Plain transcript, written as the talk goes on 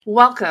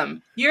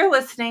Welcome. You're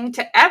listening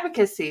to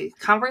Advocacy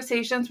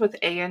Conversations with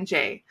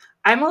A&J.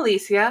 I'm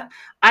Alicia.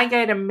 I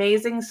guide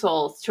amazing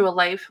souls to a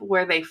life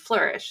where they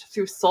flourish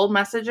through soul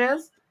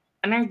messages,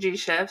 energy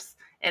shifts,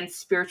 and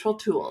spiritual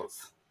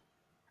tools.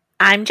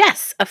 I'm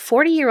Jess, a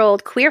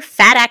 40-year-old queer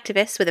fat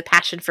activist with a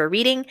passion for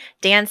reading,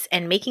 dance,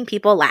 and making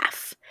people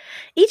laugh.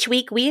 Each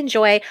week, we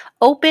enjoy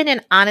open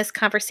and honest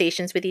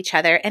conversations with each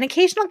other and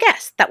occasional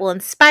guests that will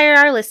inspire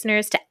our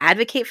listeners to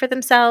advocate for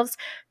themselves,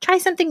 try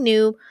something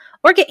new,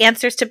 or get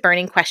answers to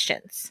burning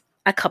questions.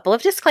 A couple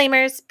of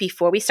disclaimers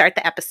before we start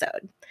the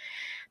episode.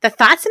 The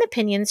thoughts and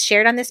opinions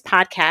shared on this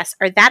podcast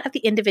are that of the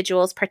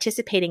individuals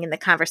participating in the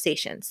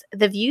conversations.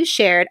 The views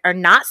shared are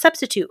not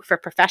substitute for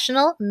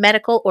professional,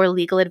 medical, or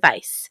legal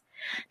advice.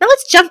 Now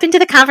let's jump into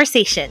the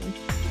conversation.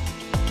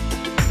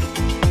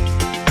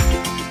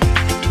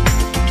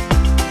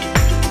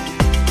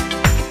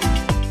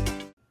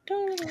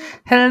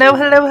 Hello,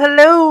 hello,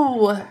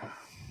 hello.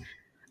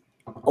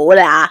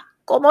 Hola,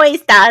 ¿cómo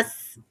estás?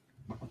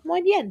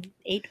 Muy bien.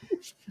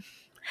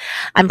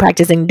 I'm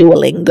practicing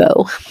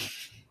Duolingo.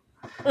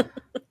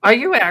 Are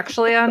you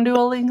actually on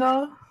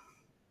Duolingo?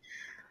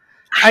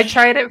 I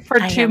tried it for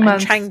 2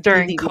 months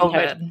during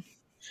COVID.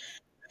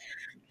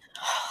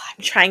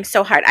 I'm trying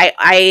so hard.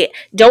 I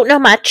don't know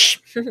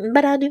much,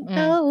 but I do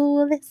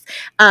know this.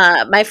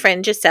 My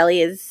friend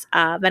Gisele is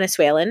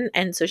Venezuelan,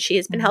 and so she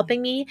has been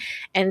helping me.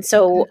 And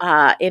so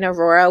in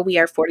Aurora, we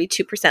are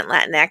 42%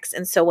 Latinx.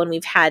 And so when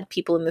we've had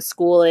people in the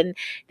school and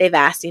they've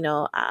asked,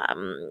 habla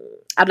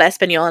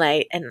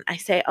español, and I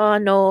say, oh,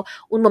 no,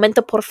 un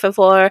momento, por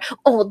favor.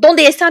 Oh,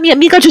 ¿dónde está mi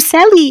amiga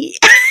Gisele?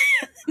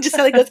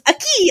 Gisele goes,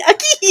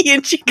 aquí,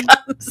 and she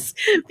comes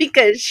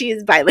because she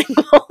is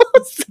bilingual.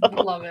 So,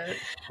 love it.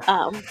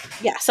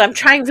 So I'm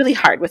trying really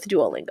hard with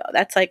Duolingo.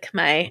 That's like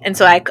and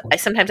so I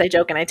sometimes I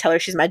joke and I tell her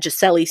she's my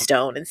Gisele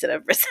Stone instead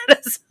of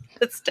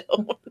Rosetta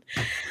Stone.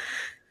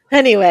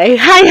 Anyway,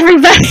 hi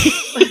everybody.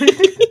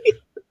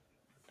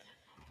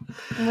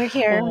 We're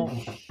here.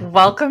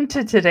 Welcome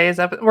to today's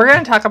episode. We're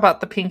going to talk about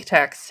the pink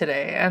tax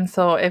today. And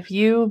so if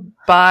you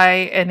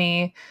buy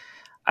any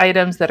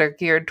items that are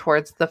geared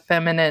towards the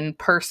feminine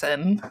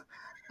person,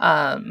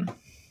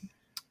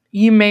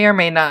 you may or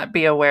may not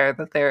be aware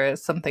that there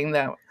is something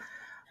that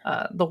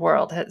the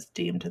world has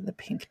deemed the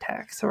pink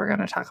tax. So we're going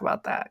to talk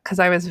about that because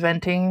I was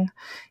venting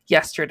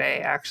yesterday,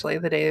 actually,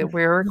 the day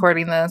we were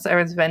recording this. I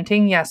was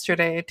venting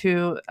yesterday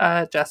to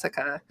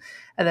Jessica,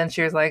 and then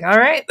she was like, all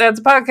right, that's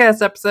a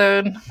podcast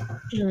episode.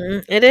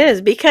 It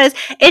is, because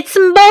it's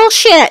some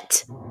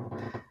bullshit.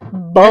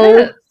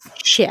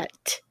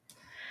 Bullshit.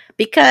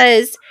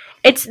 Because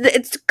it's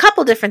a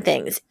couple different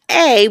things.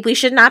 A, we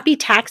should not be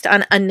taxed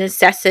on a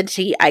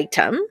necessity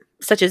item,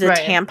 such as a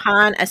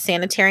tampon, a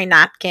sanitary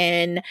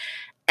napkin,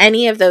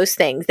 any of those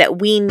things that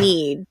we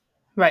need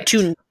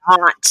to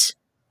not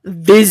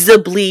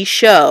visibly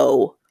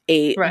show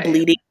a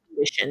bleeding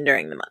condition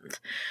during the month.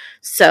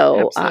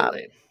 So,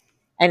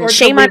 and or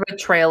shame on a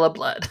trail of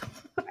blood.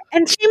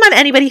 And shame on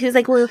anybody who's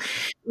like, well,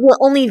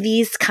 only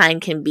these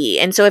kind can be.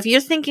 And so if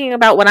you're thinking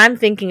about what I'm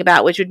thinking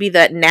about, which would be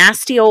the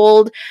nasty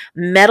old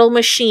metal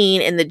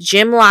machine in the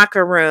gym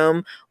locker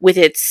room with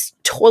its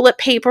toilet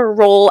paper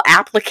roll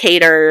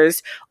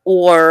applicators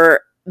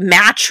or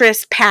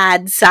mattress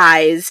pad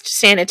sized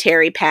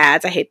sanitary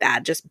pads. I hate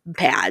that. Just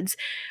pads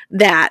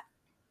that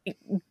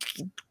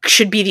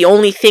should be the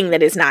only thing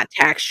that is not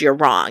taxed. You're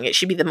wrong. It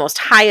should be the most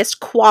highest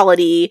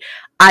quality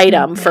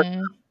item for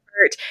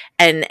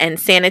and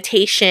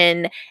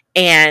sanitation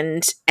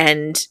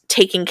and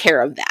taking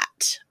care of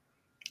that.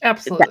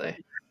 Absolutely.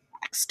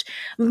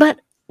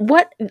 But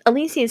what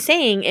Alicia is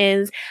saying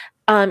is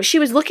she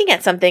was looking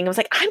at something and was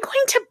like, I'm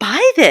going to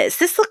buy this.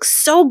 This looks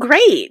so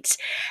great.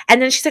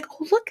 And then she's like,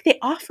 oh, look, they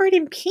offer it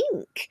in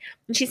pink.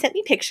 And she sent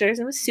me pictures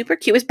and it was super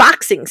cute. It was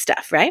boxing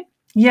stuff, right?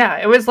 Yeah,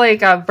 it was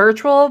like a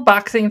virtual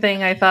boxing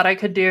thing I thought I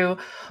could do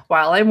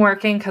while I'm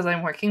working because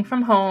I'm working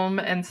from home.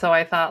 And so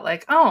I thought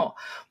like, oh,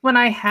 when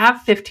I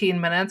have 15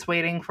 minutes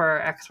waiting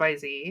for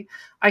XYZ,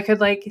 I could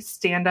like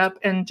stand up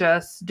and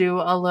just do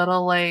a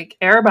little like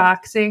air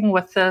boxing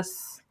with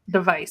this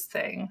device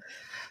thing.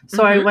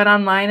 So I went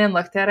online and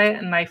looked at it,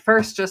 and I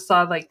first just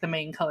saw like the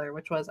main color,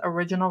 which was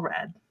original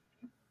red.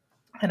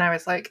 And I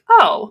was like,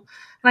 oh,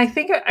 and I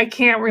think I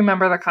can't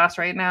remember the cost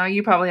right now.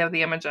 You probably have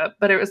the image up,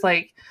 but it was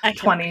like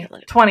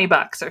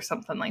 $20 or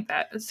something like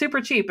that. It's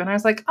super cheap. And I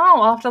was like,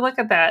 oh, I'll have to look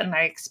at that. And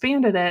I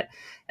expanded it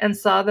and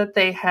saw that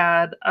they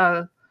had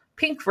a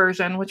pink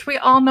version, which we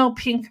all know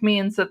pink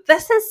means that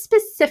this is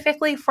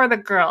specifically for the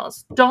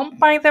girls. Don't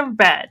buy the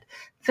red.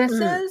 This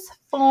is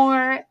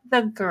for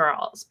the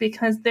girls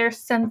because they're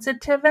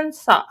sensitive and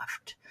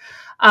soft.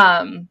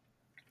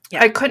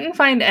 I couldn't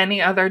find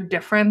any other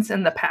difference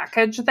in the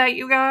package that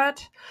you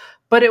got,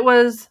 but it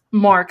was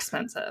more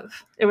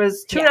expensive. It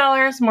was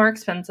 $2 more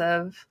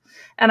expensive.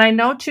 And I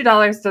know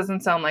 $2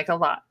 doesn't sound like a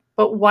lot,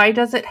 but why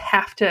does it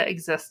have to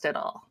exist at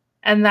all?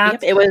 And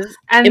that's it was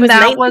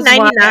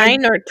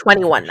 $19.99 or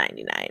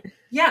 $21.99.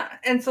 Yeah,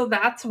 and so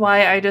that's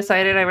why I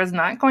decided I was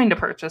not going to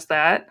purchase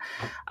that.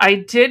 I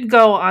did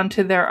go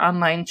onto their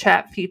online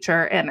chat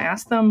feature and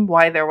ask them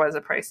why there was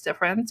a price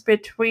difference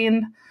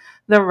between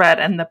the red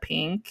and the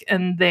pink,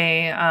 and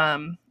they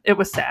it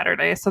was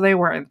Saturday, so they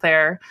weren't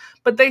there.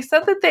 But they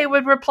said that they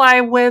would reply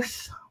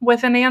with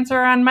an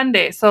answer on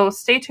Monday. So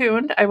stay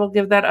tuned. I will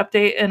give that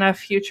update in a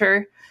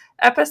future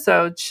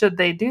episode should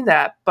they do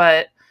that.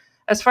 But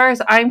as far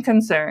as I'm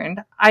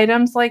concerned,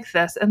 items like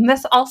this, and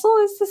this also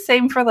is the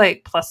same for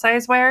like plus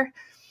size wear,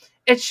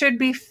 it should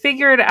be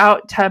figured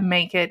out to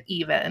make it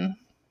even.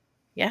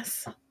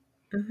 Yes.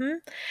 Mm-hmm.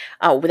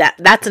 Oh,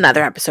 that's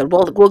another episode.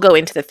 We'll go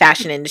into the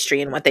fashion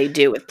industry and what they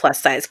do with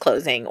plus size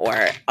clothing,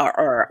 or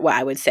what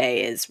I would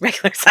say is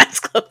regular size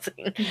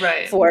clothing,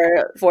 right,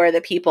 for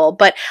the people.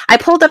 But I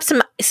pulled up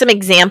some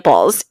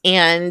examples,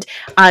 and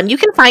you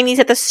can find these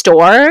at the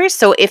store.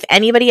 So if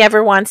anybody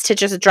ever wants to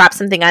just drop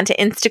something onto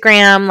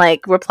Instagram,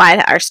 like reply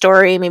to our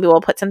story, maybe we'll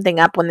put something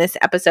up when this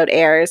episode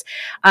airs.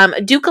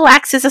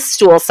 Dukalax is a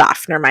stool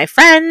softener, my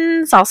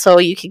friends. Also,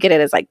 you could get it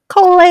as like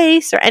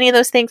Colace or any of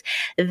those things.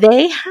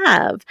 They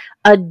have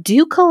a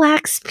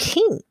Dukalax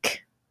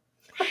pink.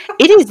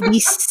 It is the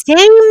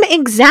same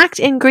exact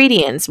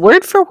ingredients,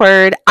 word for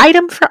word,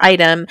 item for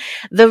item.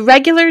 The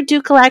regular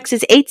Dukalax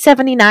is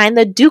 $8.79.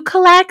 The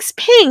Dukalax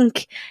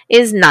pink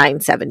is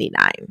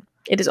 $9.79.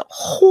 It is a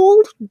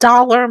whole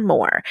dollar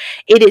more.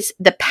 It is,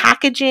 the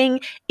packaging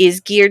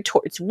is geared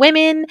towards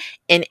women,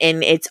 and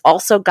it's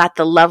also got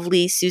the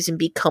lovely Susan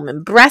B.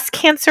 Komen breast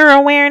cancer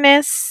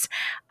awareness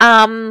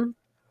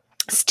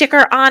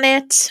sticker on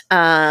it.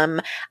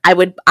 I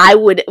would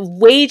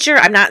wager,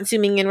 I'm not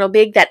zooming in real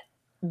big, that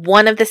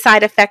one of the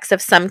side effects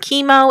of some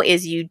chemo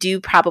is you do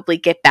probably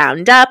get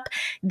bound up.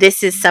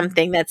 This is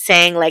something that's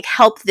saying like,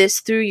 help this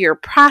through your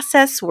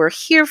process. We're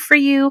here for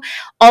you.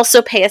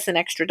 Also pay us an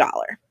extra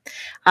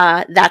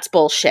 $1. That's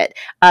bullshit.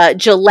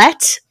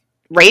 Gillette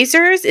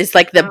razors is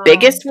like the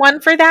biggest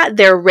one for that.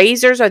 Their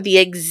razors are the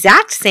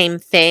exact same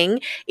thing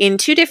in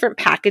two different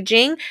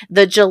packaging.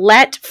 The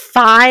Gillette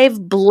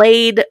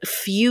 5-blade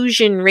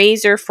fusion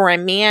razor for a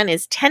man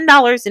is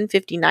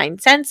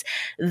 $10.59.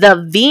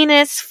 The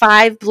Venus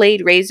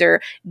 5-blade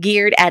razor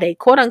geared at a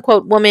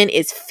quote-unquote woman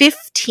is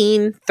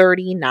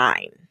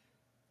 $15.39.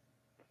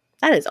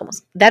 That is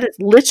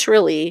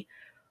literally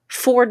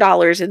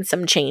 $4 and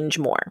some change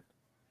more.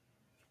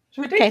 It's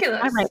ridiculous. Okay,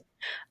 all right.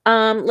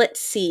 Let's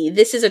see.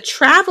 This is a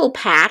travel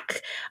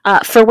pack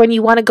for when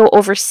you want to go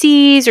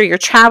overseas or you're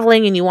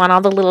traveling and you want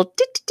all the little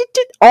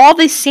all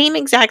the same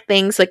exact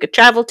things, like a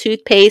travel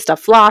toothpaste, a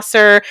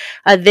flosser,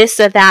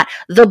 this or that.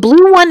 The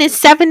blue one is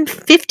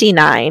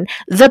 $7.59.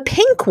 The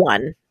pink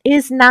one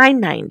is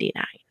 $9.99.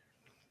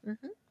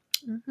 Mm-hmm.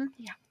 Mm-hmm.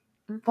 Yeah.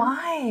 Mm-hmm.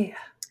 Why?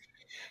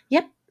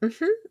 Yep.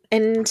 Mm-hmm.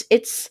 And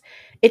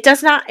it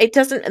doesn't,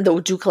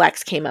 the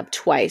Dukalax came up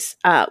twice.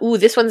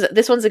 This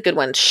one's a good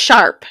one.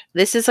 Sharp.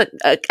 This is a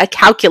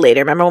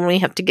calculator. Remember when we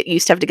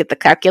used to have to get the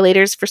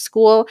calculators for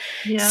school?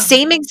 Yeah.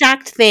 Same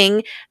exact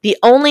thing. The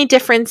only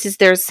difference is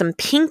there's some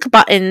pink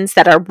buttons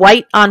that are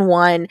white on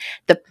one.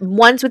 The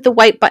ones with the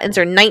white buttons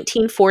are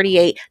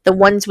 $19.48. The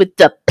ones with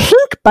the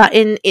pink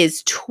button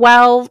is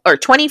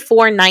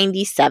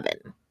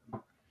 $24.97.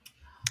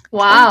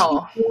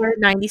 Wow.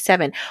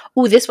 $24.97.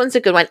 Ooh, this one's a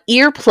good one.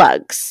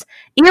 Earplugs,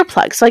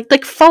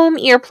 like foam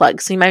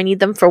earplugs. So you might need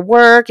them for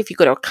work. If you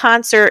go to a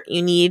concert,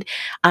 you need.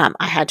 I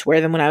had to wear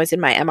them when I was in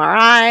my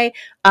MRI.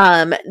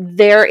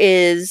 There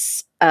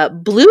is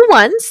blue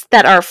ones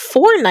that are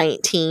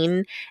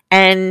 $4.19,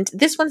 and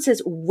this one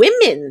says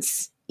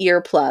women's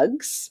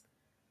earplugs.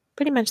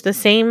 Pretty much the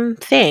same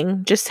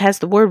thing, just has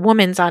the word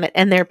 "woman's" on it,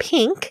 and they're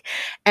pink,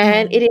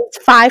 and it is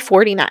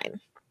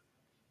 $5.49.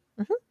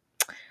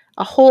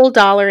 A whole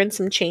 $1 and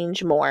some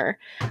change more.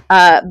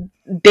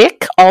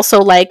 Bic, also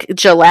like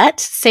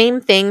Gillette,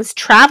 same things.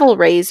 Travel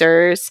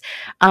razors,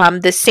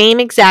 the same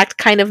exact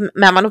kind of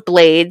amount of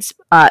blades.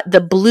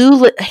 The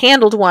blue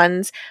handled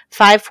ones,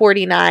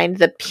 $5.49.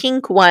 The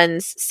pink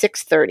ones,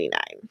 $6.39.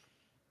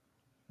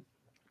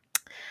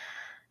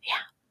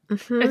 Yeah,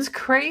 mm-hmm. It's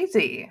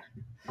crazy.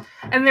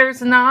 And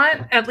there's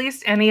not, at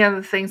least any of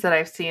the things that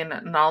I've seen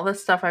and all the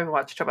stuff I've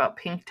watched about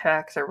pink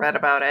tax or read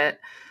about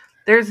it,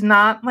 there's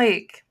not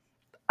like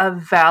a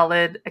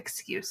valid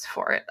excuse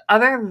for it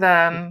other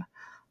than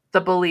the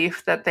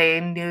belief that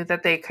they knew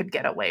that they could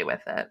get away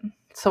with it.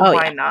 So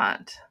why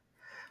not?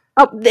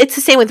 Oh, it's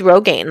the same with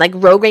Rogaine. Like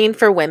Rogaine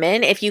for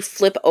women, if you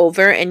flip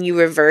over and you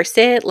reverse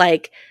it,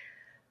 like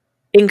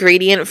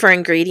ingredient for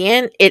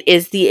ingredient, it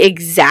is the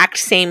exact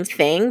same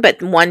thing,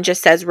 but one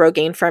just says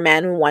Rogaine for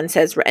men, and one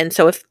says, and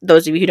so if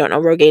those of you who don't know,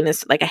 Rogaine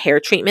is like a hair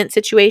treatment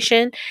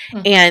situation,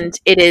 and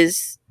it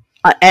is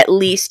at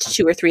least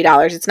 $2 or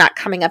 $3. It's not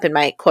coming up in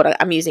my quote.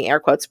 I'm using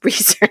air quotes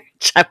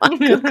research. I'm on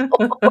Google,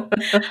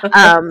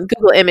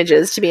 Google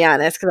Images, to be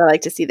honest, because I like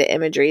to see the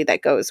imagery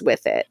that goes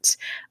with it.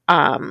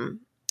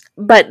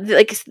 But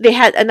like they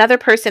had another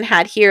person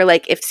had here,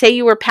 like if say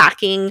you were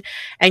packing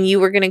and you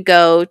were going to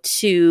go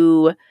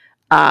to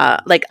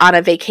like on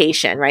a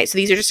vacation, right? So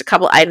these are just a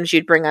couple items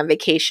you'd bring on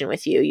vacation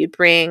with you. You'd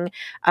bring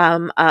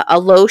a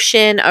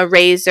lotion, a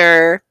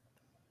razor,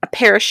 a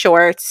pair of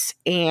shorts,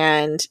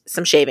 and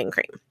some shaving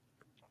cream.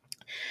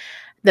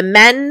 The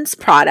men's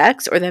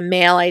products, or the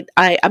male, I'm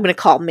going to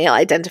call male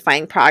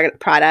identifying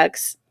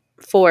products,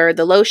 for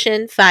the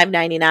lotion,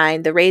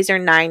 $5.99, the razor,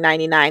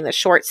 $9.99, the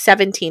shorts,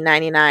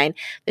 $17.99,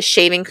 the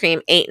shaving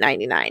cream,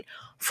 $8.99.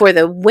 For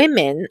the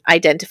women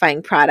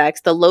identifying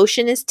products, the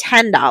lotion is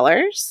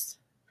 $10.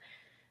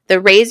 The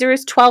razor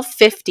is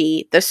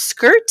 $12.50. The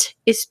skirt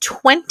is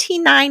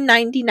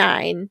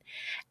 $29.99,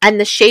 and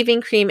the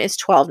shaving cream is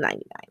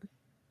 $12.99.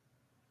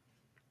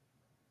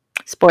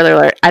 Spoiler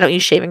alert, I don't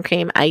use shaving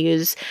cream. I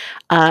use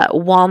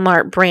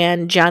Walmart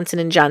brand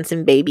Johnson &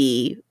 Johnson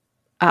baby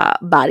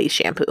body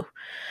shampoo.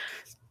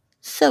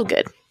 So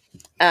good.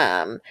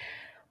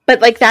 But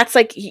like that's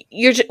like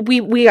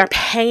we are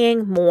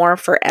paying more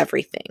for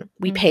everything.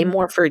 We pay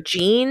more for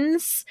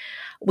jeans.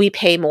 We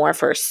pay more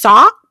for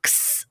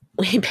socks.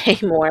 We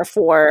pay more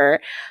for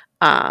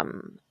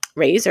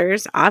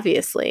razors,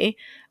 obviously.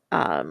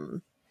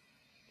 The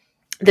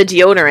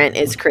deodorant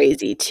is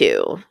crazy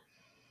too.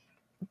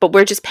 But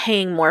we're just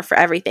paying more for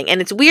everything. And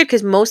it's weird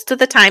because most of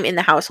the time in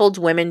the households,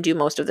 women do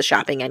most of the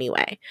shopping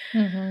anyway.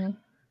 Mm-hmm.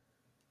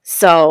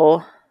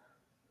 So,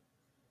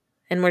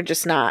 and we're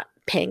just not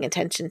paying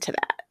attention to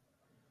that.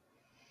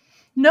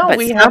 No, but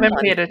we haven't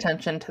paid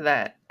attention to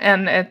that.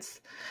 And it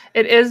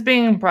is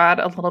being brought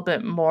a little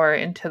bit more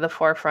into the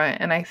forefront.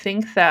 And I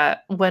think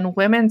that when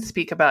women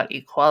speak about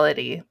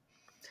equality,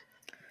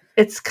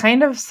 it's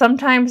kind of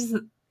sometimes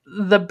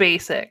the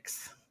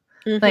basics.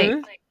 Mm-hmm.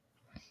 Like,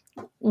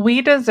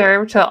 we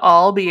deserve to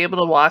all be able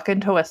to walk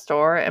into a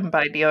store and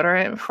buy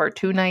deodorant for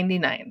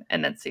 $2.99,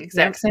 and it's the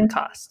exact same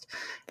cost.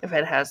 If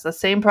it has the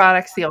same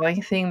products, the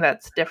only thing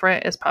that's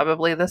different is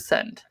probably the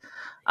scent.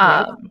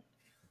 I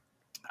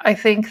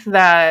think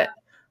that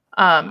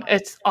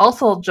it's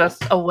also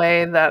just a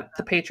way that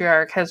the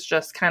patriarch has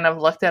just kind of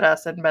looked at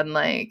us and been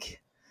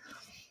like,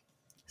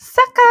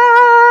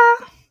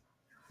 sucker!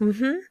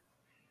 Mm-hmm.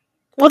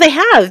 Well, they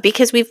have,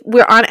 because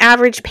we're on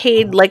average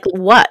paid like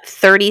what,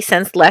 30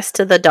 cents less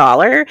to the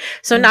dollar.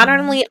 So not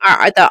only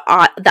are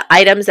the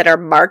items that are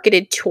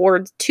marketed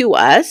to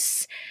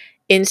us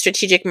in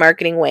strategic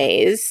marketing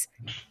ways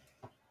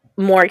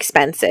more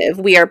expensive,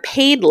 we are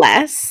paid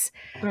less.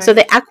 Right. So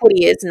the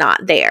equity is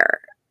not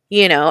there,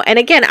 you know. And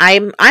again,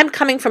 I'm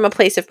coming from a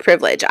place of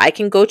privilege. I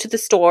can go to the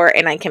store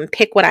and I can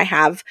pick what I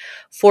have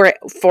for a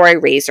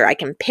razor. I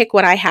can pick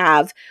what I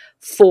have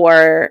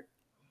for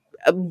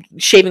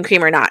shaving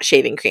cream or not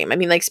shaving cream. I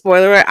mean, like,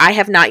 spoiler alert, I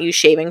have not used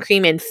shaving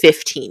cream in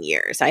 15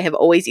 years. I have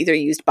always either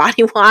used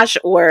body wash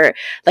or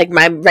like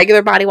my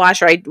regular body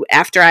wash, or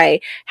after I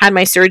had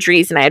my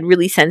surgeries and I had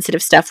really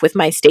sensitive stuff with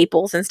my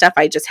staples and stuff,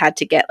 I just had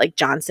to get like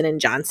Johnson &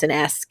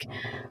 Johnson-esque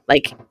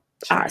like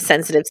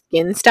sensitive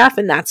skin stuff,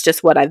 and that's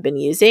just what I've been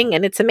using,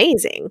 and it's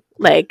amazing.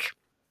 Like,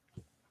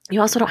 you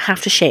also don't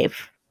have to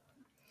shave.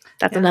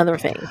 That's another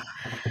thing.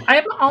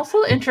 I'm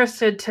also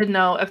interested to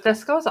know if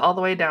this goes all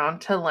the way down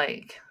to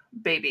like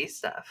baby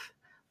stuff.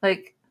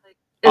 Like,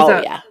 is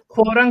a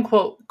quote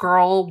unquote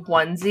girl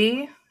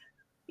onesie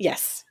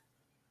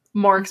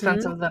more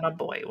expensive than a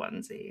boy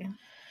onesie?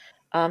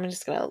 I'm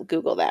just gonna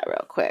Google that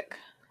real quick.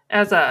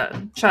 As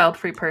a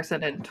child-free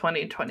person in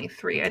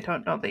 2023, I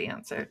don't know the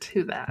answer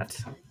to that.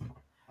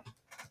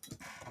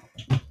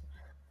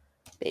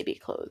 Baby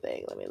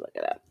clothing. Let me look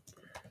it up.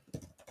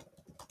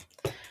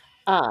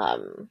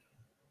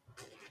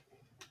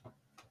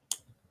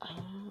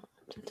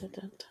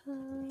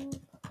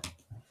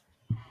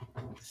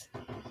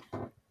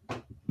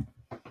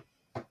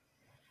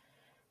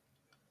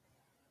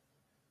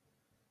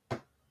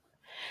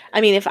 I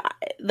mean, if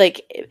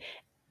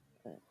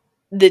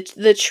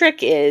the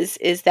trick is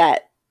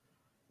that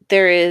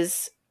there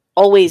is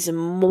always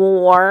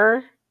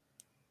more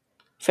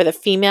for the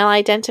female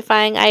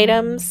identifying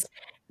items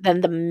than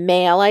the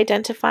male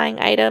identifying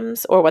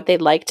items, or what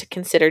they'd like to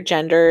consider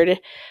gendered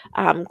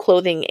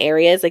clothing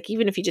areas. Like,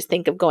 even if you just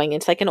think of going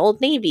into like an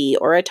Old Navy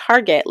or a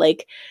Target,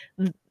 like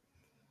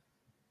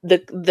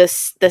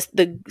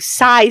the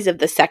size of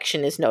the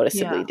section is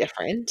noticeably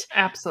different.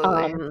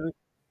 Absolutely.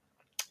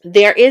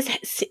 There is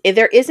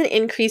an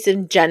increase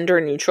in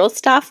gender neutral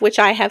stuff, which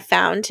I have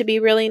found to be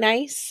really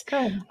nice.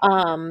 Good.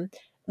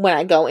 When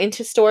I go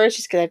into stores,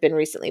 just because I've been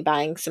recently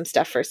buying some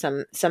stuff for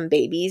some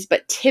babies,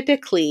 but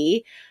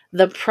typically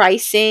the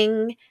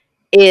pricing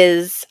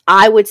is,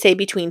 I would say,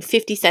 between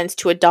 50 cents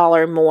to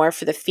 $1 more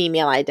for the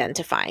female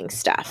identifying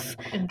stuff.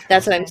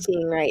 That's what I'm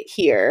seeing right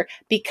here,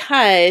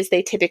 because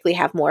they typically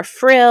have more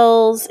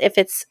frills. If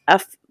it's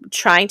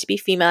trying to be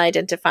female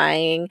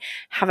identifying,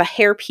 have a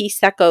hair piece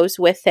that goes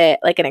with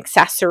it, like an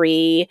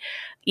accessory,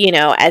 you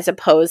know, as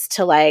opposed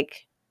to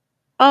like,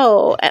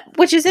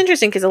 which is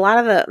interesting because a lot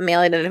of the male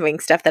identifying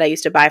stuff that I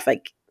used to buy for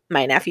like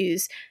my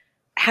nephews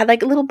had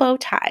like little bow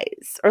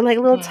ties or like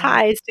little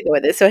ties to go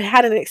with it. So it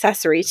had an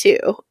accessory too,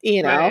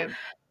 you know?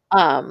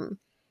 Right.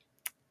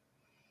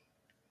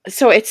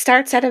 So it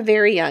starts at a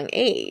very young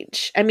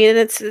age. I mean,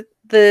 it's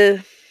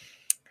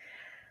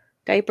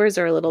Diapers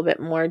are a little bit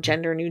more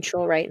gender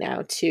neutral right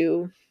now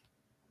too.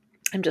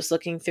 I'm just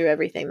looking through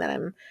everything that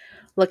I'm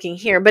looking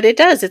here, but it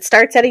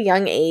starts at a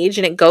young age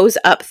and it goes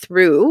up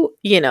through,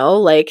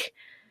 like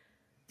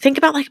think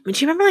about like, do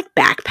you remember like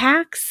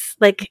backpacks?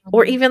 Like,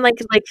 or Mhm. even like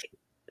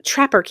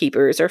Trapper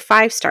Keepers or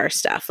 5-star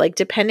stuff, like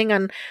depending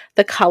on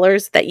the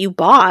colors that you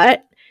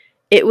bought,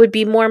 it would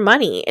be more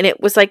money. And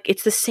it was like,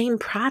 it's the same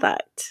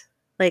product,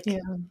 like Yeah.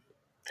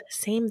 the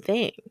same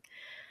thing.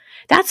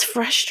 That's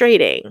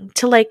frustrating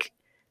to like,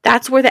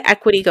 that's where the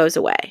equity goes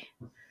away,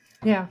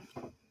 Yeah.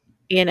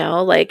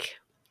 like,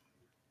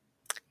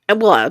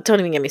 well, don't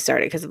even get me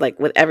started because like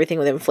with everything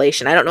with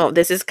inflation, I don't know.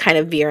 This is kind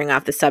of veering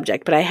off the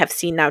subject, but I have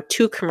seen now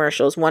 2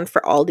 commercials, one for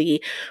Aldi,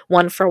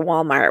 one for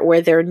Walmart,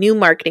 where their new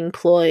marketing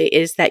ploy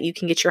is that you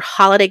can get your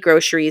holiday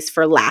groceries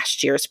for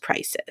last year's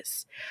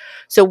prices.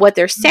 So what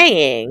they're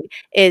saying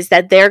is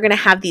that they're going to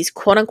have these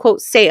quote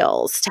unquote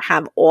sales to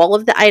have all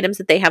of the items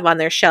that they have on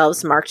their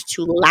shelves marked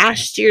to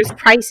last year's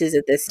prices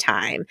at this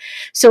time.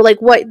 So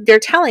like what they're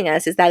telling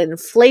us is that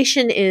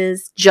inflation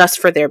is just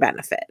for their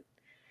benefit,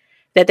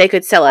 that they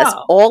could sell us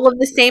Oh. all of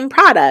the same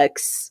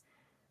products,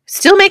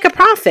 still make a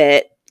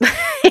profit.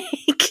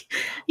 Like,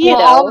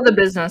 All of the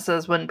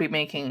businesses wouldn't be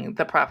making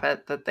the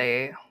profit that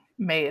they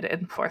made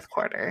in fourth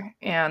quarter,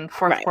 and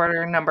fourth right.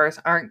 quarter numbers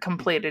aren't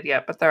completed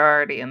yet, but they're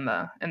already in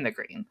the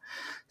green.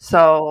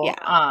 So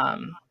Yeah.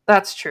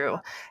 that's true.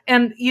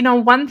 And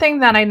one thing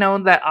that I know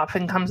that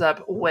often comes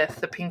up with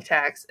the pink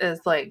tax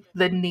is like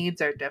the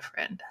needs are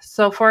different.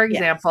 So for Yes.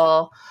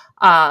 example,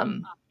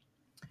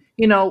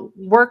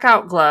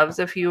 workout gloves,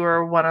 if you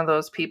were one of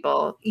those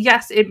people,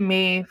 yes, it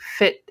may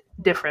fit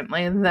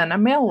differently than a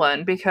male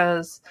one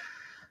because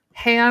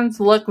hands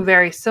look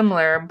very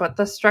similar, but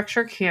the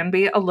structure can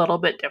be a little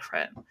bit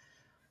different.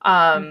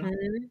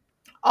 Mm-hmm.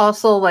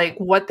 Also, like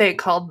what they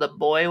called the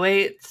boy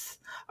weights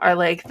are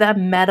like the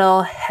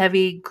metal,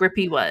 heavy,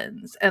 grippy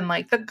ones, and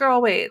like the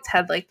girl weights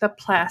had like the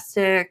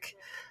plastic,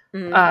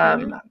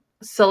 Mm-hmm.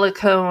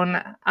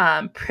 silicone,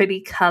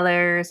 pretty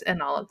colors,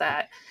 and all of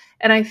that.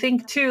 And I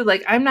think too,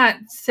 like I'm not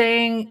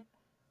saying,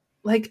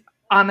 like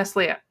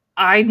honestly,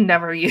 I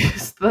never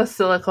used the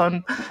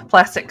silicone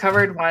plastic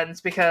covered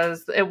ones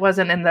because it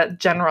wasn't in the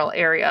general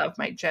area of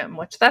my gym,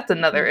 which that's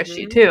another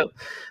issue Mm-hmm. too.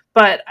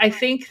 But I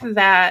think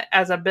that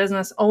as a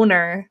business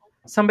owner,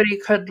 somebody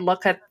could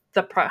look at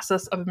the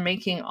process of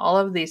making all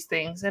of these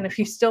things. And if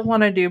you still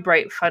want to do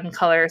bright, fun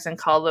colors and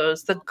call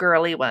those the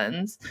girly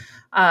ones,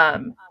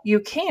 you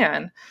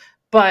can.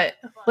 But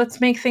let's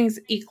make things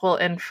equal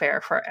and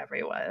fair for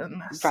everyone.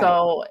 Right.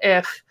 So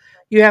if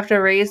you have to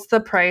raise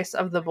the price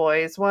of the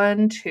boys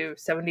one to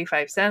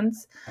 75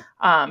 cents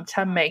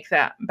to make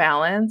that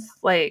balance,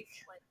 like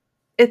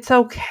it's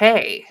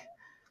okay.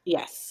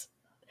 Yes.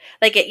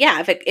 Like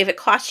if it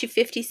costs you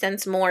 50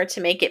 cents more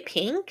to make it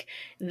pink,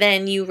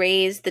 then you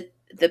raise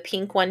the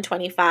pink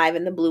 125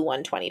 and the blue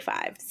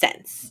 125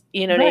 cents.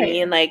 You know what I Right.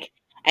 mean? Like,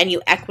 and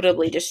you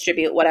equitably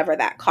distribute whatever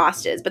that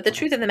cost is. But the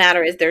truth of the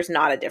matter is there's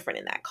not a difference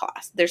in that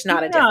cost. There's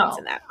not a difference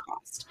in No. that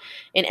cost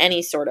in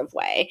any sort of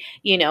way.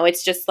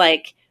 It's just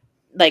like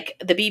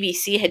the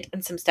BBC had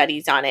done some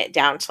studies on it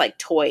down to like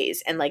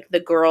toys, and like the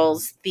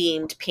girls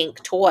themed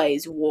pink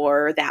toys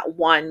were that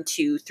 $1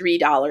 to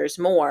 $3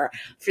 more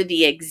for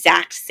the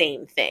exact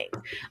same thing.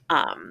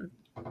 And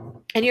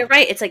you're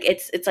right. It's like,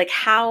 it's like,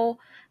 how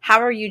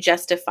are you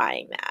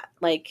justifying that?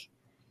 Like,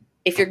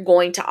 if you're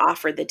going to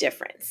offer the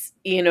difference,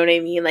 you know what I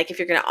mean? Like if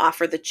you're going to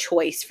offer the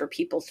choice for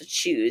people to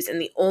choose,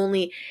 and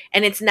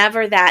it's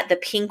never that the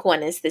pink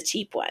one is the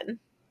cheap one,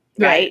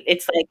 right? Right.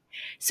 It's like,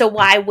 so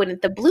why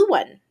wouldn't the blue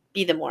one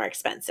be the more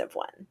expensive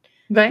one?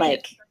 Right.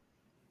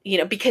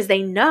 Like, because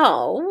they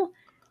know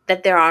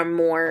that there are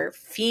more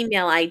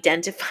female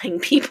identifying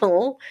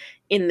people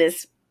in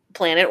this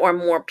planet, or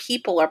more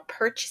people are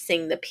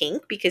purchasing the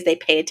pink because they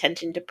pay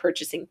attention to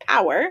purchasing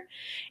power.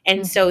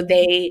 And so Mhm.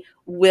 they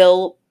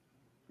will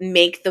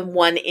make the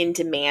one in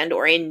demand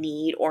or in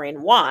need or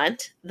in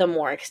want the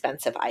more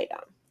expensive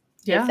item,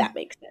 if Yeah. that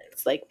makes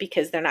sense. Like,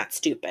 because they're not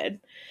stupid.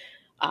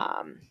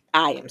 I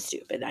am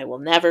stupid. I will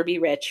never be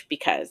rich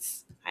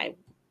because I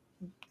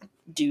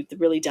do the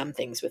really dumb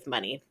things with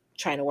money,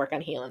 trying to work on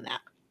healing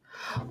that.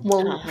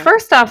 Well,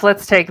 first off,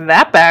 let's take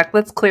that back.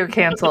 Let's clear,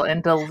 cancel,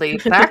 and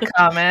delete that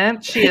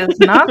comment. She is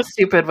not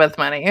stupid with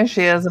money.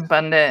 She is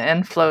abundant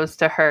and flows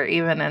to her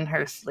even in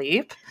her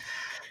sleep.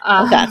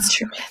 Well, that's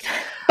true.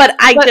 But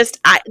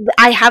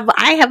I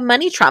have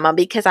money trauma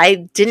because I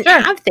didn't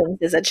Sure. have things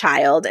as a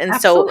child. And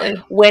Absolutely.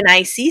 so when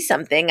I see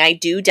something, I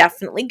do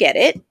definitely get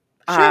it.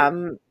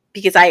 Sure.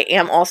 Because I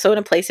am also in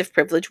a place of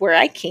privilege where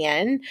I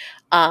can,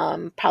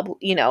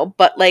 probably,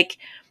 but like,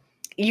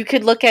 you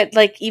could look at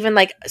like, even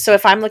like, so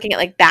if I'm looking at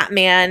like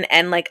Batman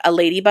and like a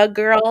Ladybug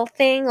Girl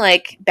thing,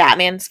 like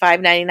Batman's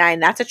 $5.99,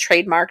 that's a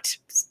trademarked.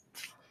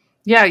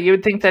 Yeah, you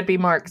would think that'd be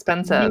more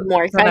expensive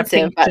More than a expensive,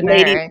 pink but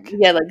generic.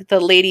 like the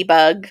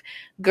Ladybug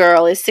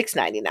Girl is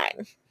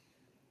 $6.99.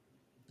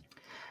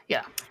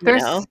 Yeah. You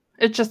know?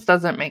 It just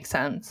doesn't make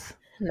sense.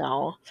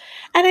 No.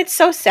 And it's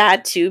so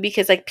sad too,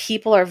 because like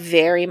people are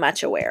very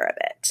much aware of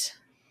it.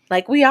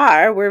 Like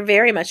we're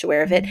very much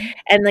aware of it. Mhm.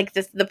 And like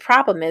the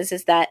problem is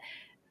that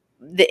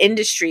the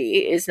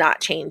industry is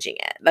not changing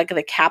it. Like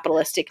the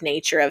capitalistic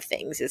nature of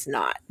things is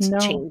not No.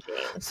 changing.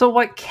 So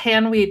what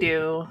can we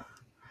do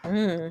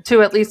Mm.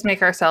 to at least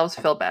make ourselves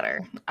feel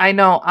better? I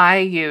know I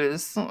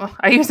use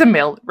a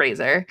male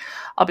razor.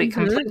 I'll be Mhm.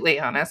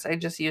 completely honest. I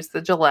just use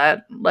the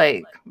Gillette,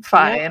 like Yep.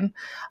 fine.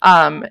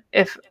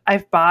 If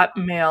I've bought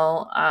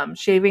male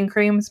shaving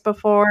creams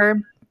before,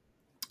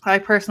 I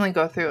personally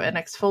go through an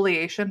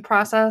exfoliation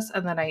process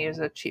and then I use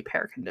a cheap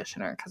hair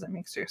conditioner because it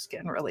makes your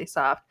skin really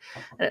soft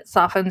and it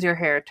softens your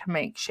hair to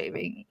make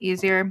shaving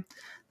easier.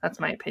 That's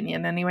my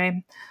opinion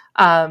anyway.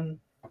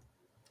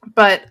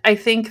 But I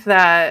think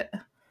that,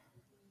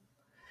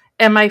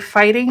 am I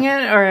fighting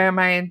it or am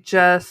I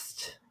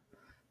just,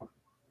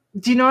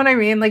 do you know what I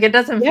mean? Like, it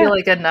doesn't Yeah. feel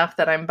like enough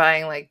that I'm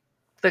buying like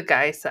the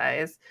guy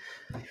size.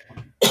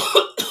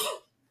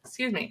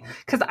 Excuse me.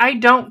 Because I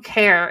don't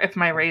care if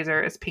my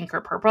razor is pink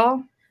or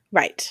purple.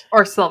 Right.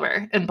 Or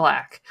silver and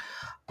black.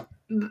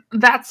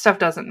 That stuff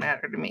doesn't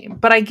matter to me.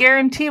 But I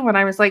guarantee when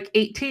I was like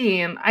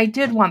 18, I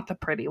did want the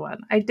pretty one.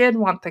 I did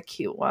want the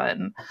cute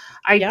one.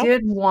 I Yep.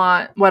 did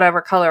want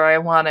whatever color I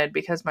wanted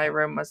because my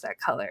room was that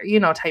color,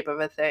 type of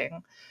a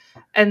thing.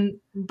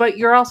 But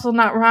you're also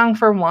not wrong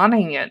for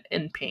wanting it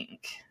in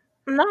pink.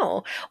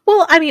 No.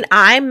 Well, I mean,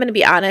 I'm going to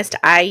be honest.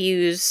 I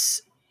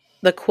use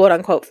the quote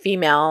unquote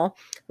female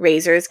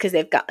razors because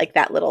they've got like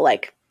that little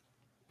like,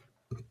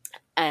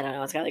 I don't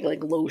know, it's got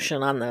like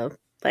lotion on the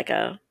like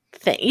a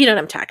thing. You know what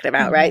I'm talking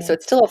about, right? So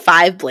it's still a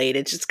 5-blade.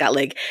 It's just got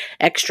like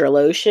extra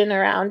lotion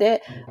around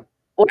it.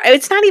 Or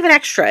it's not even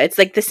extra. It's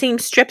like the same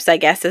strips, I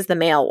guess, as the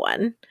male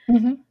one.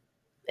 Mm-hmm.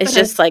 It's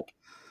just like,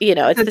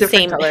 it's a the different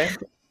same color.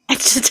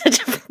 It's just a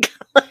different color.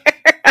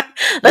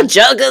 The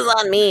joke is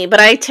on me, but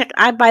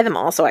I buy them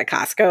also at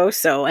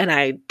Costco, and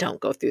I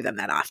don't go through them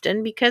that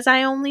often because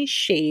I only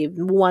shave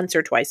once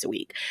or twice a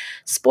week.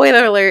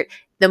 Spoiler alert,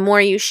 the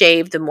more you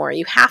shave, the more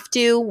you have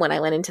to. When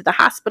I went into the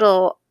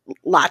hospital,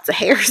 lots of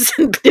hairs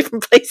in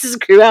different places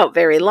grew out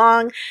very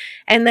long,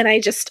 and then I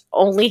just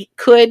only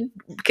could,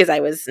 because I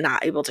was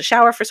not able to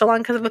shower for so long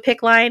because of a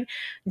PICC line,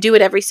 do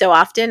it every so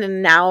often,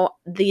 and now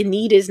the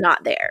need is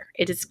not there.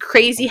 It is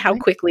crazy how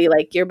quickly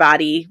like your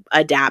body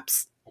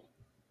adapts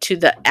to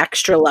the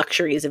extra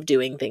luxuries of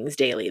doing things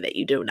daily that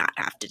you do not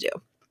have to do.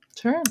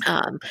 Sure.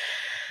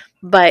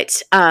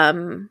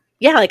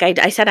 Yeah, like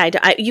I said,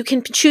 you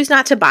can choose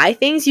not to buy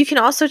things. You can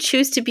also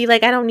choose to be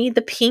like, I don't need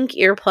the pink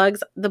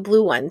earplugs, the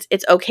blue ones.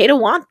 It's okay to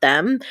want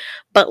them,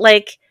 but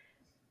like,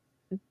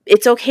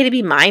 it's okay to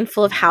be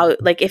mindful of how,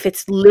 like, if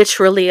it's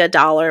literally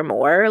 $1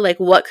 more, like,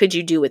 what could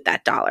you do with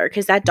that dollar?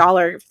 Because that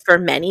dollar for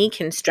many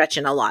can stretch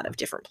in a lot of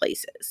different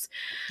places.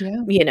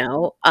 Yeah.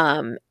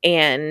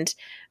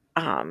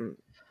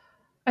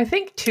 I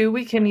think too,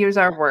 we can use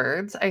our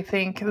words. I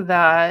think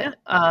that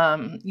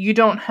you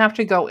don't have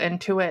to go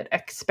into it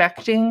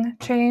expecting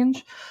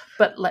change,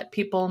 but let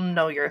people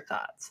know your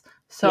thoughts.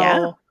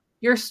 So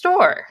your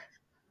store,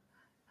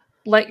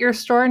 let your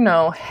store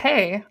know,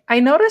 hey, I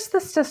noticed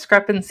this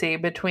discrepancy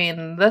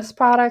between this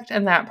product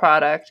and that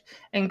product.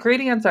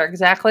 Ingredients are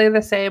exactly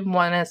the same.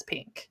 One is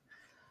pink.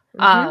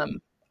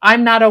 I'm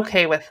not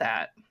okay with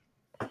that.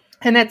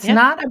 And it's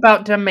not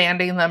about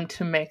demanding them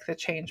to make the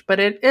change, but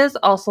it is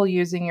also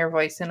using your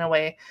voice in a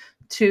way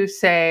to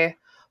say,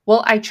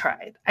 well, I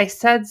tried. I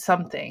said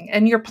something,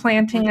 and you're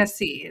planting a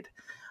seed.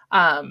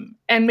 And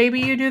maybe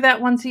you do that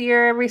once a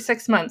year, every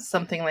 6 months,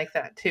 something like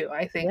that too.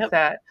 I think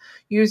that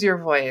use your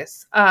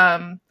voice.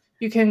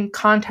 You can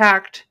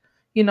contact,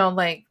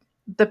 like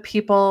the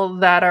people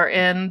that are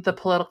in the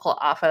political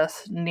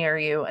office near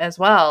you as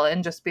well,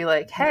 and just be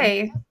like,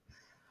 hey,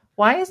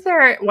 why is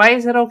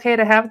it okay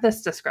to have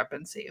this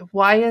discrepancy?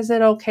 Why is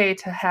it okay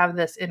to have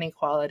this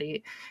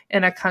inequality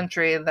in a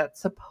country that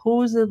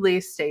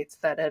supposedly states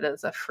that it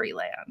is a free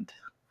land?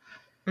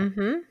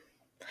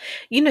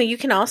 You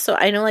can also,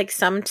 I know like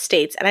some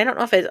states, and I don't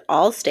know if it's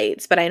all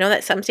states, but I know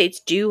that some states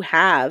do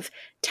have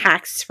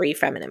tax-free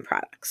feminine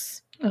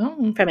products,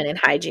 feminine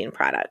hygiene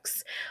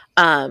products.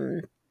 So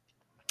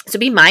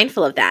be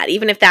mindful of that,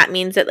 even if that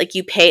means that like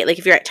you pay, like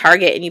if you're at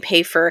Target and you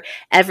pay for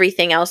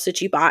everything else that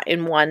you bought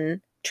in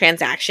one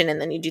transaction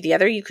and then you do the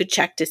other, you could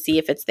check to see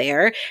if it's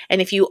there. And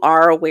if you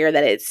are aware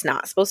that it's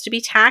not supposed to be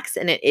taxed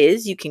and it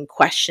is, you can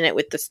question it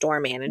with the store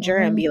manager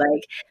and be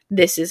like,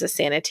 this is a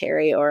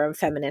sanitary or a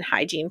feminine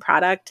hygiene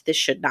product. This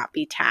should not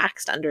be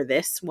taxed under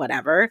this,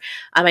 whatever.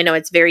 I know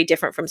it's very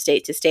different from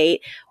state to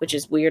state, which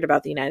is weird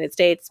about the United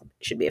States.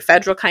 It should be a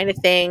federal kind of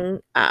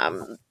thing.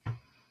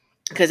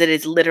 Because it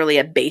is literally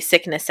a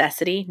basic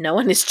necessity. No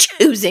one is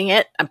choosing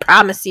it, I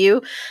promise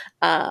you,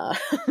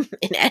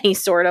 in any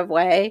sort of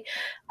way.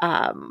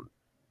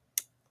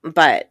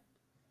 But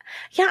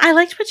yeah, I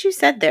liked what you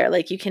said there.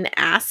 Like you can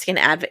ask and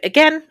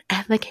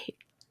advocate,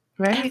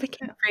 right?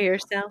 Advocate for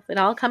yourself. It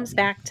all comes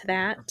back to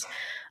that.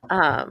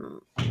 But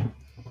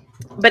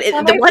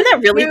the one that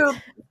really,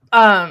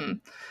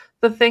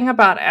 the thing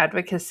about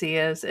advocacy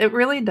is it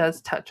really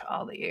does touch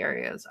all the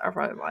areas of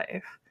our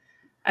life.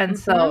 And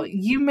so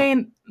you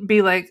may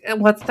be like,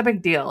 what's the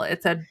big deal?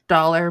 It's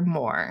 $1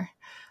 more.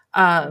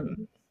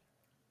 And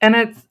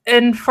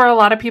for a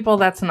lot of people,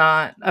 that's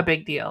not a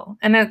big deal.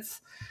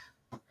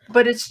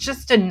 But it's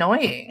just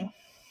annoying.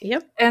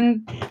 Yep.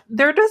 And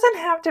there doesn't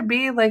have to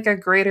be like a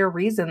greater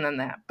reason than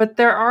that. But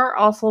there are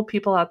also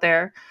people out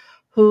there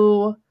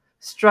who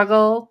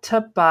struggle to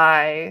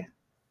buy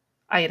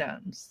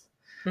items.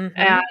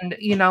 And,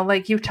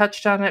 like you've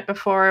touched on it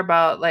before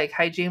about like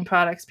hygiene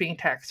products being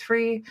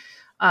tax-free,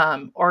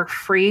 or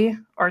free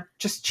or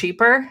just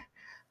cheaper.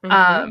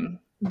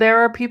 There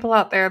are people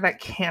out there that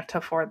can't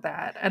afford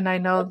that. And I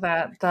know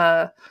that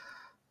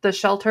the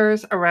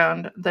shelters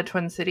around the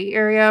Twin City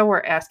area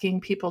were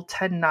asking people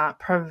to not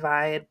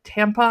provide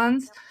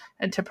tampons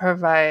and to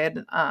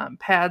provide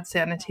pads,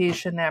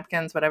 sanitation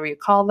napkins, whatever you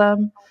call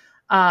them.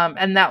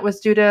 And that was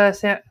due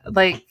to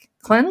like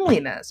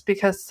cleanliness,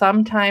 because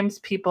sometimes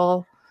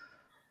people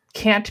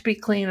can't be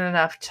clean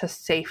enough to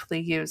safely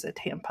use a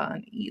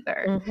tampon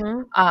either.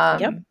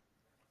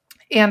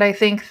 And I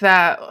think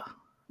that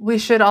we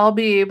should all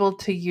be able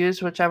to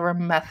use whichever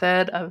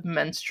method of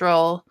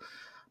menstrual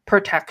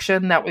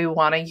protection that we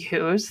want to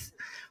use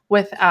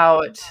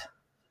without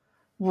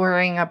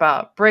worrying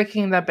about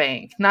breaking the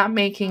bank, not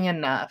making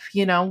enough.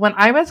 When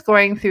I was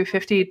going through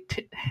 50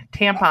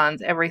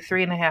 tampons every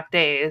 3.5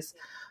 days,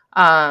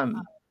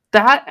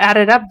 that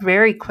added up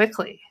very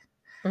quickly.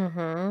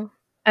 And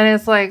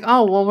it's like,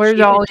 oh, well, where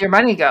did all your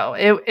money go?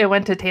 It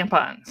went to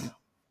tampons.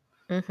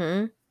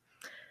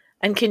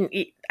 And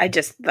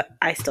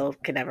I still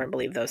can never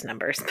believe those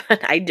numbers, but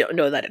I don't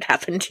know that it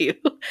happened to you.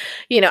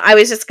 I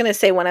was just going to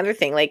say one other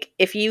thing. Like,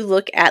 if you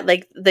look at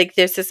like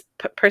there's this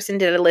person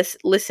did a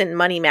listen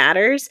Money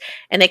Matters,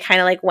 and they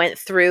kind of like went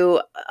through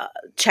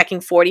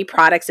checking 40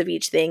 products of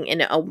each thing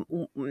in a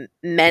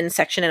men's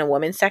section and a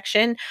women's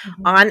section.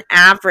 On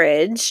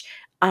average,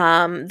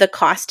 the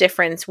cost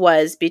difference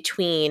was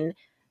between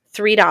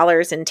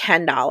 $3 and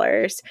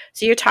 $10.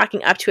 So you're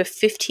talking up to a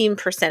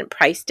 15%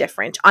 price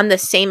difference on the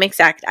same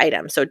exact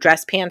item. So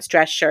dress pants,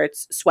 dress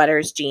shirts,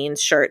 sweaters, jeans,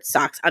 shirts,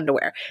 socks,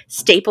 underwear,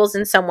 staples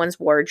in someone's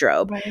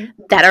wardrobe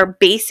that are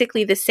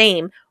basically the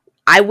same.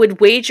 I would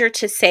wager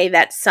to say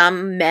that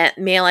some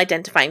male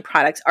identifying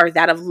products are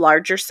that of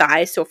larger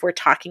size. So if we're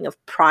talking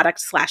of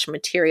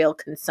product/material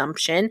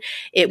consumption,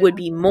 it would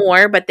be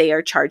more, but they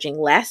are charging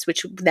less,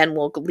 which then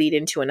will lead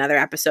into another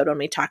episode when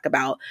we talk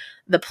about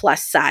the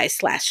plus size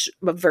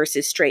 /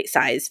 versus straight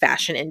size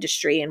fashion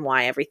industry and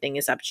why everything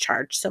is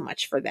upcharged so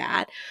much for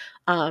that.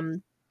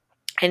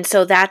 And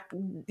so that,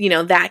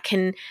 that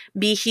can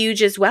be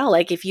huge as well.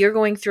 Like, if you're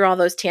going through all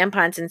those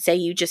tampons and say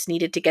you just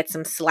needed to get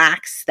some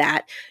slacks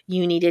that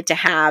you needed to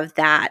have,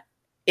 that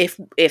if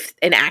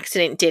an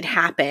accident did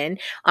happen,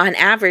 on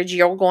average,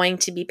 you're going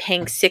to be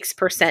paying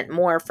 6%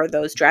 more for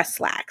those dress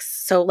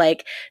slacks. So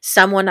like,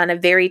 someone on a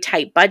very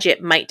tight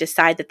budget might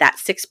decide that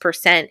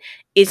 6%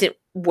 isn't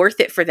worth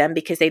it for them,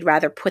 because they'd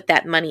rather put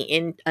that money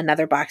in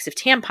another box of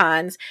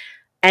tampons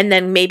and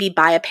then maybe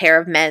buy a pair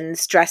of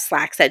men's dress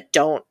slacks that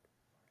don't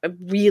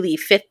really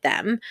fit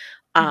them,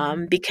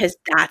 because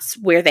that's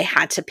where they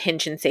had to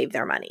pinch and save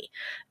their money.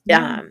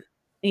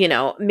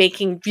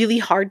 Making really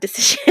hard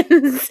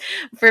decisions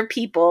for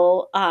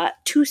people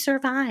to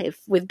survive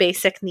with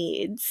basic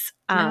needs,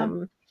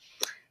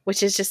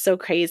 which is just so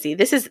crazy.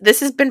 This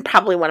has been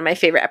probably one of my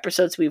favorite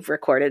episodes we've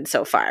recorded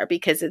so far,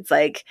 because it's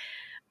like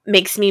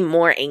makes me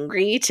more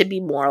angry to be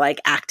more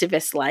like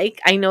activist like.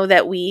 I know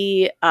that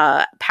we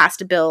passed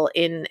a bill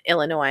in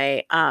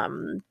Illinois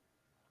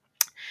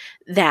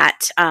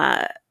that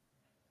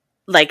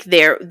like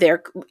their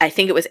I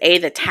think it was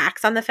the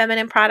tax on the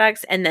feminine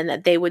products, and then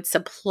that they would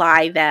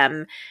supply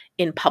them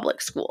in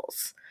public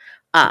schools,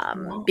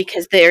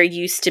 because you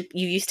used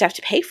to have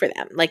to pay for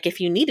them, like if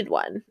you needed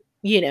one,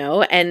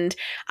 and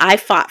I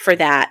fought for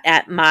that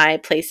at my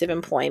place of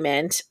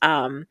employment,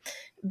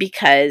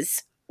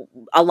 because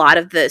a lot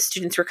of the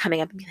students were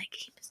coming up and being like,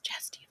 hey, Miss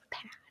Jess, do you have a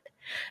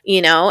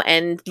pad?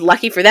 And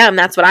lucky for them,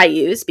 that's what I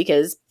use,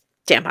 because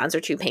tampons are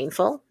too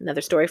painful.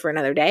 Another story for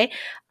another day.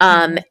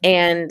 And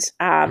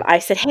I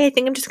said, hey, I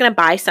think I'm just going to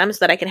buy some so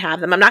that I can have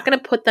them. I'm not going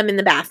to put them in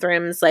the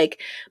bathrooms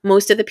like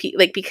most of the people,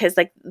 like, because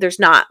like there's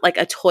not like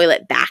a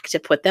toilet back to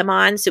put them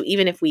on. So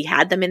even if we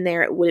had them in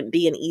there, it wouldn't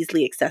be an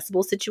easily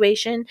accessible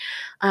situation.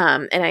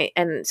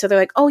 And so they're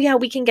like, oh yeah,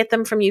 we can get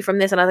them from you from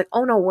this. And I was like,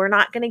 oh no, we're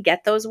not going to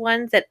get those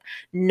ones that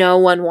no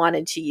one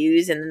wanted to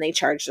use, and then they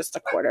charged us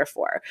 $0.25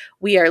 for.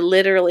 We are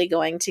literally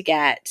going to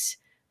get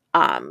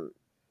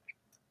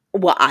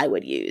what I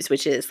would use,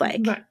 which is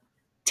like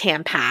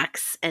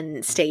Tampax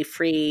and Stay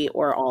Free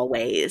or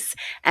Always,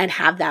 and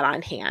have that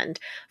on hand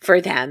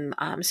for them,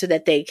 so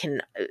that they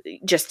can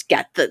just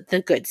get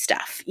the good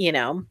stuff,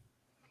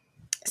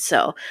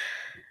 So,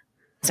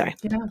 sorry,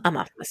 I'm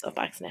off my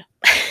soapbox now.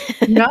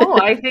 No,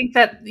 I think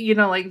that,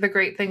 like the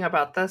great thing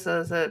about this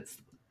is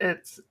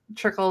it's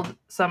trickled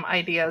some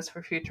ideas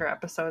for future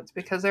episodes,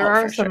 because there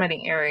are so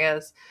many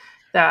areas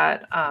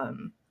that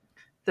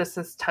this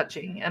is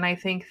touching. And I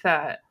think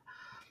that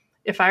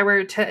if I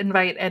were to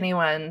invite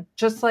anyone,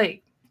 just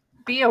like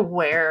be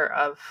aware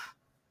of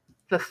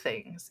the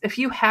things. If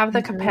you have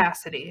the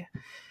capacity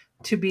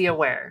to be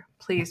aware,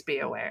 please be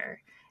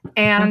aware.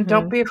 And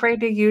don't be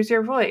afraid to use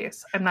your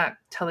voice. I'm not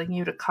telling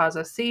you to cause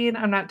a scene.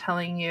 I'm not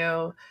telling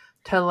you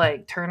to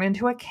like turn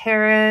into a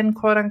Karen,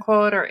 quote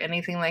unquote, or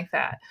anything like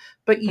that.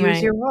 But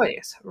use your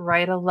voice.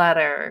 Write a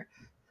letter.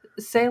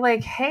 Say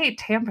like, hey,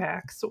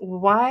 Tampax,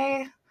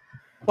 why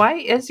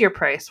is your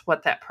price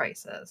what that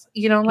price is?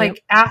 You know,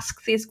 like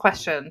ask these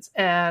questions.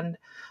 And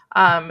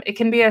it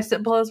can be as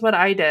simple as what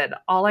I did.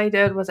 All I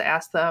did was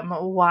ask them,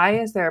 why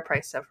is there a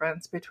price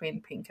difference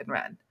between pink and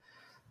red?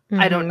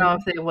 I don't know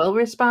if they will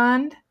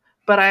respond,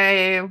 but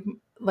I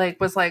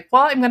was like,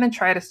 well, I'm going to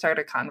try to start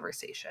a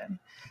conversation.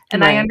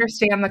 And I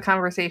understand the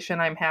conversation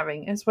I'm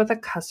having is with a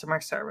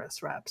customer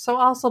service rep. So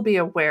also be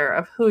aware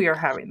of who you're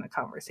having the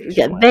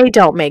conversation with. They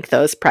don't make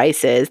those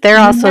prices. They're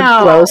also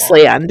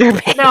grossly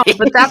underpaid. No,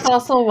 but that's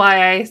also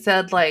why I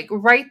said, like,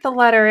 write the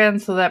letter in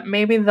so that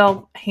maybe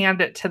they'll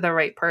hand it to the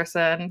right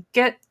person.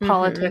 Get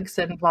politics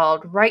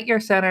involved. Write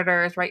your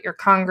senators, write your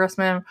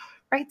congressmen,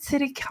 write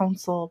city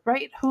council,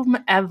 write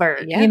whomever.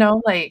 You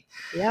know, like,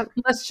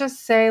 let's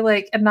just say,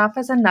 like, enough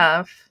is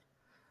enough.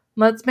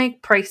 Let's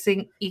make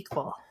pricing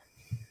equal.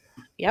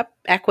 Yep.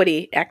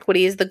 Equity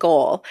is the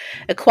goal.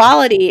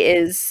 Equality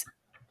is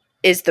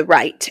the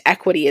right.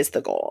 Equity is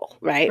the goal,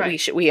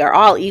 right? We are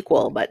all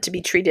equal, but to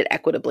be treated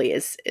equitably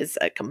is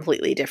a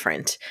completely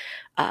different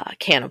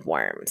can of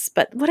worms.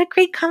 But what a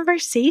great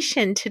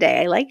conversation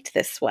today. I liked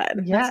this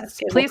one.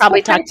 Yes. Please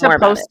probably talk more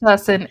about it. Post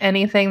us in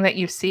anything that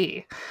you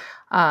see.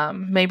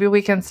 Maybe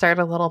we can start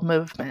a little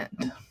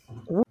movement.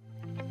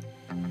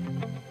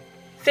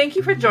 Thank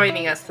you for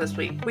joining us this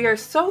week. We are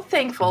so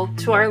thankful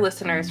to our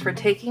listeners for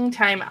taking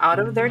time out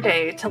of their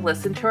day to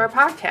listen to our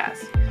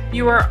podcast.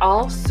 You are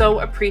all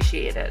so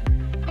appreciated.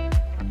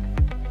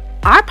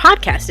 Our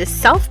podcast is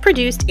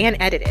self-produced and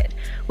edited.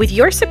 With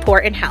your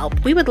support and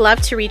help, we would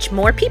love to reach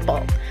more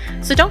people.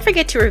 So don't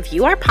forget to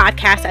review our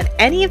podcast on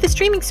any of the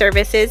streaming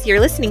services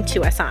you're listening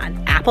to us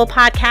on: Apple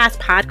Podcasts,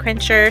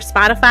 Podcruncher,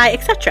 Spotify,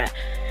 etc.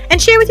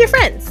 And share with your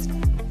friends.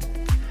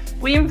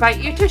 We invite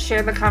you to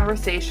share the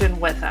conversation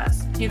with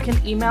us. You can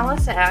email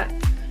us at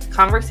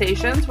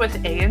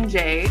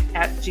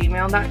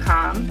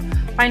conversationswithanj@gmail.com.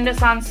 Find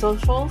us on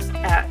socials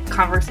at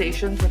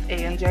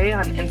conversationswithanj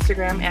on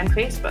Instagram and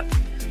Facebook.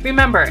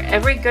 Remember,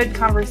 every good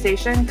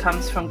conversation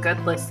comes from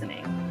good listening.